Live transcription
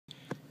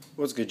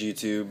What's good,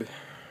 YouTube?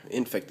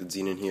 Infected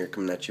Xenon here,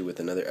 coming at you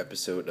with another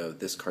episode of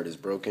This Card is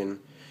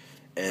Broken.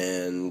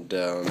 And,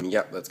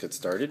 yeah, let's get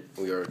started.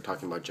 We are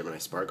talking about Gemini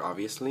Spark,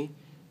 obviously.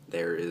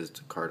 There is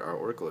the card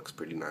artwork, looks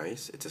pretty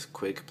nice. It's a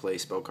quick play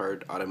spell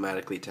card,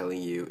 automatically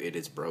telling you it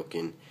is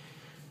broken.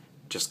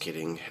 Just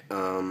kidding.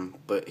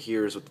 But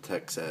here's what the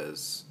text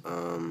says.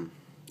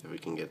 If we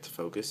can get to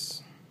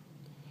focus.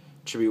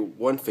 Tribute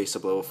one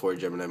face-up level 4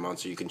 Gemini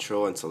monster you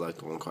control and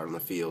select one card on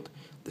the field.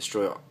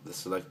 Destroy the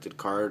selected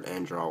card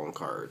and draw one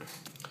card.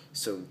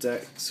 So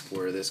decks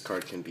where this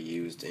card can be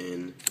used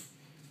in,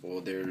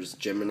 well, there's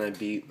Gemini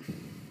Beat,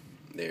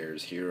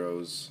 there's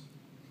Heroes,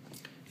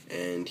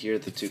 and here are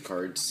the two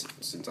cards,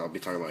 since I'll be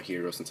talking about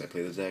Heroes since I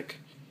play the deck.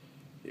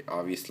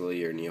 Obviously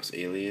your Neos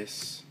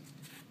Alias,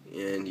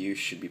 and you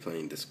should be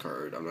playing this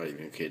card, I'm not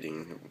even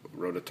kidding.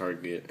 Rota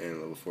Target and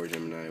level 4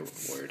 Gemini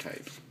Warrior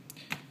type.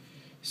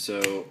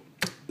 So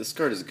this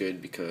card is good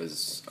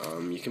because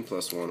you can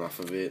 +1 off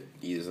of it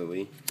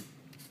easily.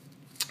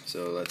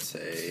 So let's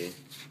say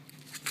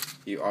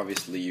you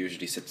obviously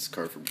usually set this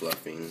card for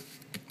bluffing,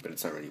 but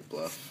it's not really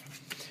bluff.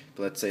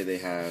 But let's say you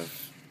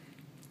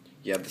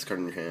have this card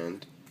in your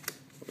hand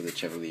with the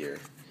Chevalier.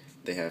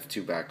 They have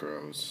two back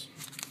rows.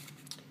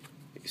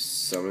 You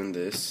summon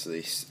this,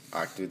 they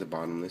activate the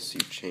bottomless, you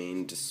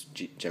chain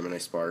Gemini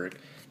Spark,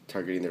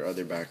 targeting their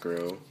other back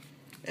row,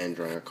 and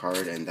drawing a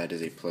card, and that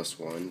is a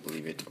 +1,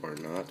 believe it or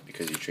not,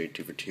 because you trade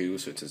 2 for 2,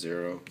 so it's a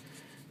 0,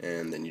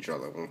 and then you draw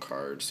that one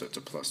card, so it's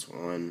a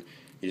 +1.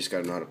 You just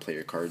gotta know how to play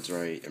your cards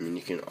right. I mean,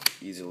 you can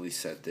easily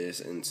set this,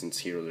 and since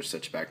heroes are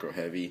such back row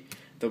heavy,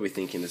 they'll be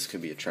thinking this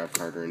could be a trap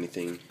card or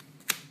anything.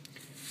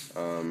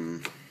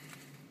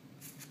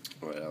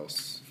 What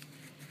else?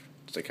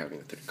 Just like having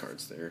the 3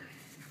 cards there.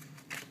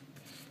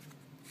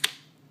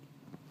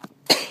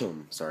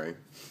 Sorry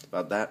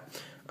about that.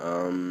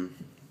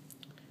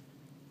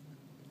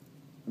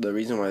 The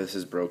reason why this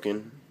is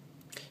broken,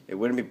 it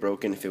wouldn't be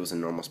broken if it was a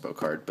normal spell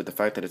card, but the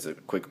fact that it's a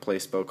quick play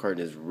spell card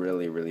is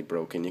really, really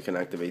broken. You can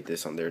activate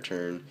this on their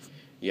turn.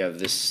 You have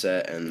this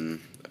set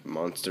and a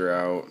monster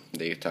out.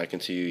 They attack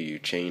into you, you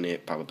chain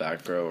it, pop a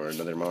back row or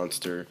another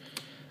monster.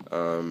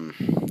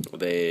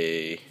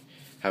 They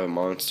have a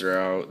monster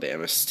out, they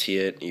MST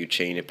it, you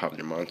chain it, pop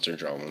their monster,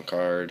 draw one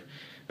card.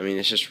 I mean,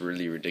 it's just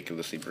really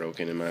ridiculously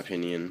broken in my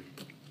opinion.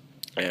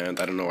 And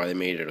I don't know why they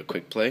made it a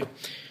quick play.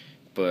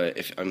 But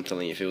if I'm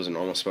telling you, if it was a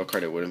normal spell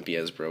card, it wouldn't be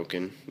as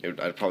broken.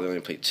 I'd probably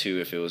only play 2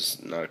 if it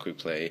was not a quick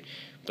play.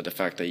 But the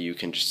fact that you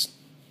can just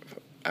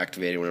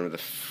activate it whenever the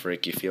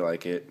frick you feel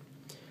like it,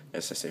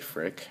 as I say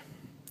frick,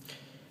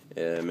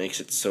 makes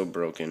it so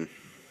broken.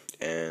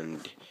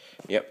 And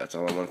yep, that's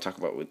all I want to talk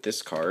about with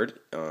this card.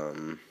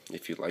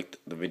 If you liked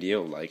the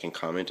video, like and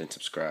comment and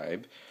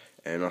subscribe.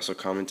 And also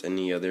comment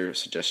any other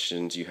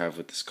suggestions you have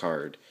with this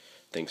card.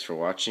 Thanks for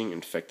watching.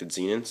 Infected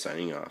Xenon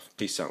signing off.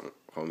 Peace out,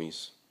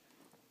 homies.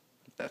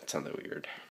 That sounded weird.